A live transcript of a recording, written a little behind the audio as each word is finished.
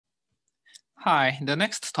Hi, the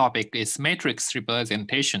next topic is matrix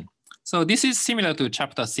representation. So this is similar to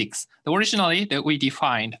chapter 6. Originally, we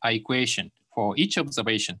defined an equation for each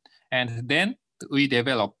observation, and then we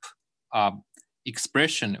develop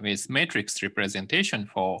expression with matrix representation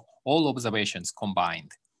for all observations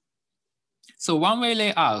combined. So one-way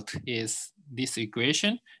layout is this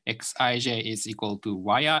equation, xij is equal to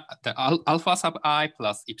the alpha sub I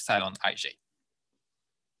plus epsilon ij.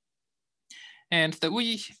 And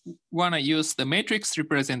we want to use the matrix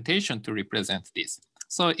representation to represent this.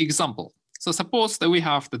 So example, so suppose that we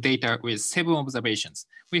have the data with 7 observations.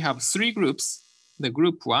 We have 3 groups, the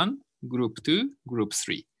group 1, group 2, group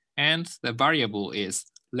 3. And the variable is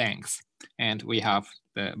length. And we have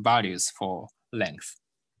the values for length.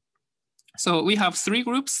 So we have 3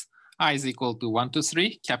 groups. I is equal to 1 to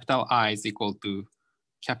 3. Capital I is equal to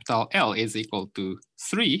capital L is equal to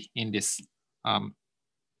 3 in this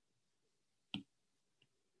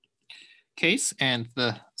case, and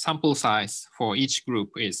the sample size for each group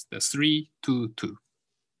is the 3, 2, 2.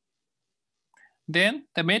 Then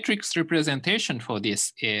the matrix representation for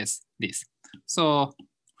this is this. So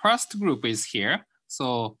first group is here.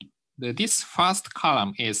 So this first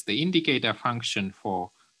column is the indicator function for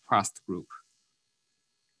first group.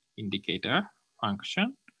 Indicator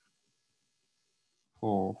function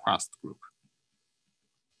for first group.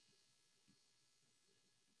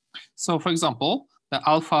 So for example, the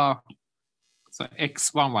alpha, so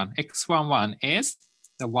x11 is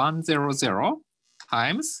the 1, 0, 0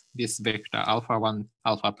 times this vector alpha 1,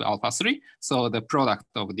 alpha 2, alpha 3. So the product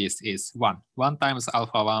of this is 1. 1 times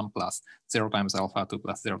alpha 1 plus 0 times alpha 2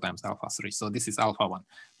 plus 0 times alpha 3. So this is alpha 1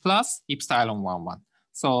 plus epsilon 1, 1.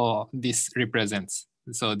 So this represents,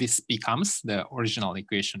 so this becomes the original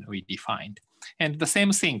equation we defined. And the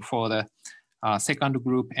same thing for the second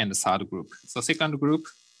group and the third group. So second group,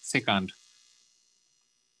 second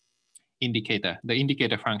indicator, the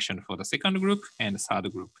indicator function for the second group, and the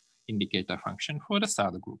third group indicator function for the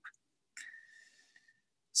third group.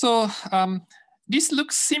 So this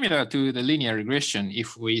looks similar to the linear regression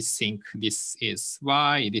if we think this is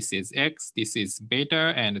y, this is x, this is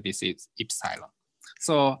beta, and this is epsilon.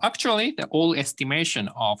 So actually, the all estimation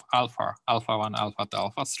of alpha 1, alpha 2,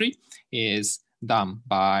 alpha 3 is done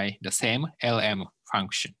by the same LM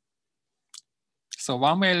function. So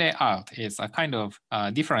one-way layout is a kind of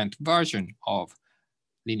different version of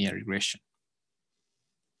linear regression.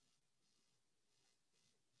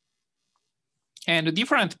 And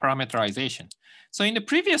different parameterization. So in the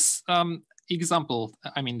previous example,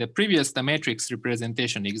 I mean the matrix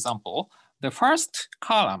representation example, the first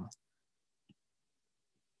column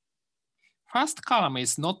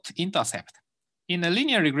is not intercept. In a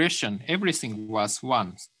linear regression, everything was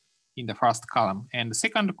 1 in the first column, and the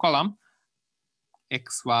second column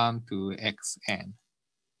x1 to xn.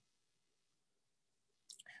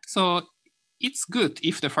 So it's good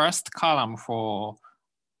if the first column for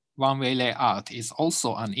one-way layout is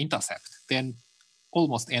also an intercept, then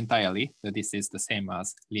almost entirely this is the same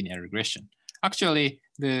as linear regression. Actually,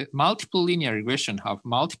 the multiple linear regression have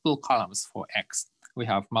multiple columns for x. We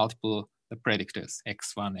have multiple predictors,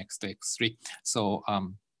 x1, x2, x3. So,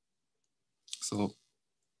 so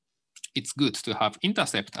it's good to have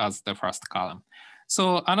intercept as the first column.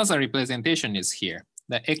 So another representation is here.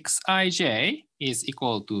 The xij is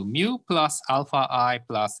equal to mu plus alpha I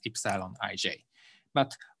plus epsilon ij.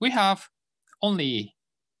 But we have only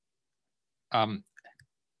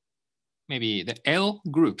maybe the L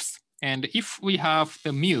groups. And if we have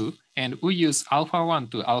the mu and we use alpha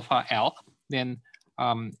 1 to alpha L, then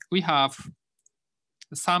we have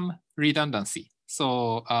some redundancy.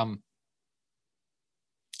 So,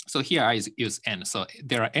 so here I use n. So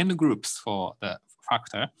there are n groups for the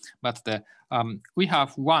factor, but we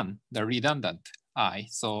have the redundant I.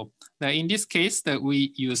 So in this case,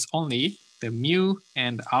 we use only the mu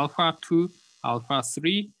and alpha 2, alpha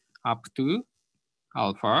 3 up to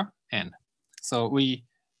alpha n. So we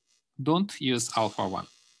don't use alpha 1.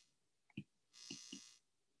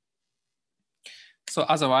 So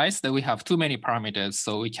otherwise, we have too many parameters,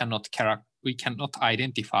 so we cannot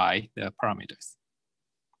identify the parameters.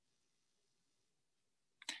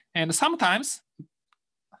 And sometimes,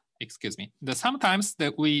 excuse me, sometimes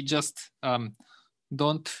we just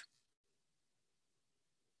don't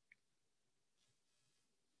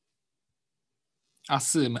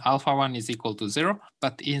assume alpha 1 is equal to 0,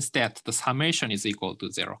 but instead the summation is equal to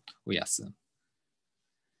 0, we assume.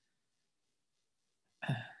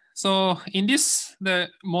 So in this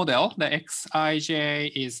model, the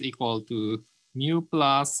xij is equal to mu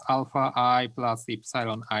plus alpha I plus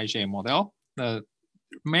epsilon ij model.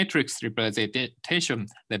 matrix representation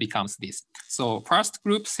that becomes this. So first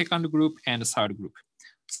group, second group, and third group.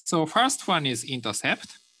 So first one is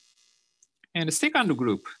intercept. And the second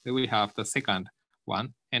group, we have the second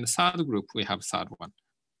one. And third group, we have third one.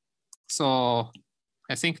 So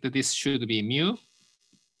I think that this should be mu.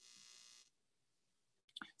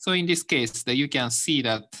 So in this case, that you can see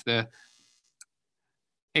that the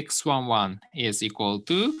X11 is equal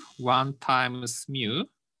to 1 times mu.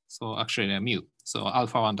 So actually mu. So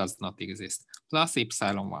alpha 1 does not exist, plus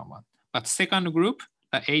epsilon 11. But second group,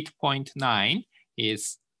 the 8.9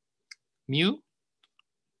 is mu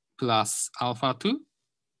plus alpha 2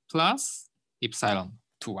 plus epsilon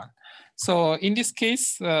 21. So in this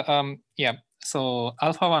case, yeah, so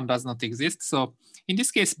alpha 1 does not exist. So in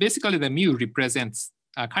this case, basically the mu represents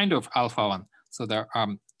a kind of alpha 1. So the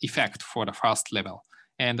effect for the first level.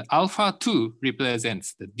 And alpha 2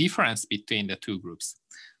 represents the difference between the two groups.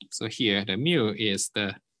 So here the mu is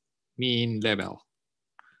the mean level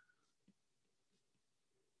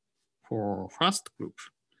for first group.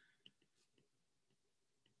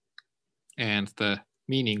 And the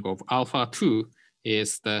meaning of alpha 2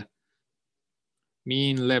 is the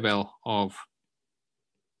mean level of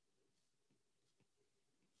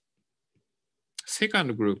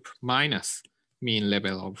second group minus mean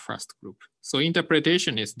level of first group. So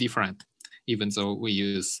interpretation is different, even though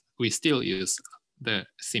we still use the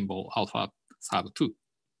symbol alpha sub 2.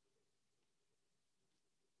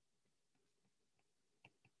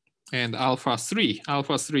 And alpha 3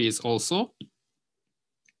 is also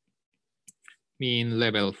mean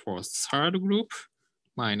level for third group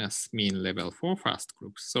minus mean level for first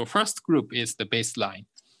group. So first group is the baseline.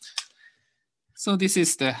 So this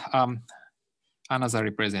is the another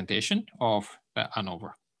representation of the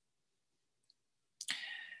ANOVA.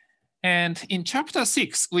 And in chapter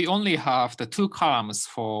 6, we only have the 2 columns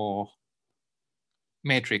for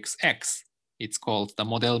matrix X. It's called the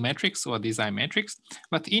model matrix or design matrix.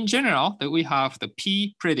 But in general, we have the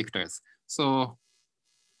P predictors. So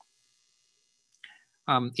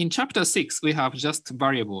in chapter 6, we have just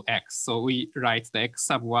variable X. So we write the X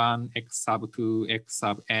sub 1, X sub 2, X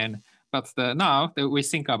sub n. But now that we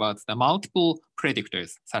think about the multiple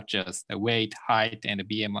predictors, such as the weight, height, and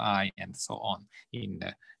BMI, and so on in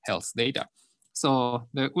the health data. So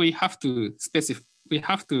we have to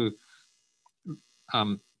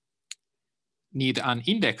need an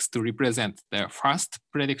index to represent the first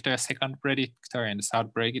predictor, second predictor, and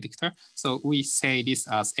third predictor. So we say this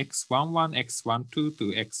as X11, X12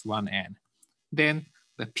 to X1n. Then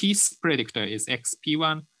the piece predictor is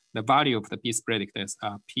XP1. The value of the piece predictors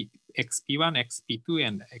are XP1, XP2,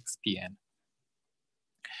 and XPN.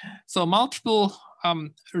 So multiple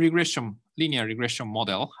linear regression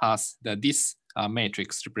model has this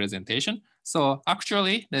matrix representation. So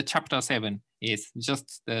actually, the chapter 7 is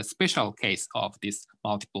just the special case of this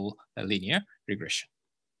multiple linear regression.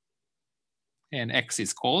 And X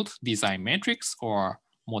is called design matrix or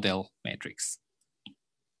model matrix.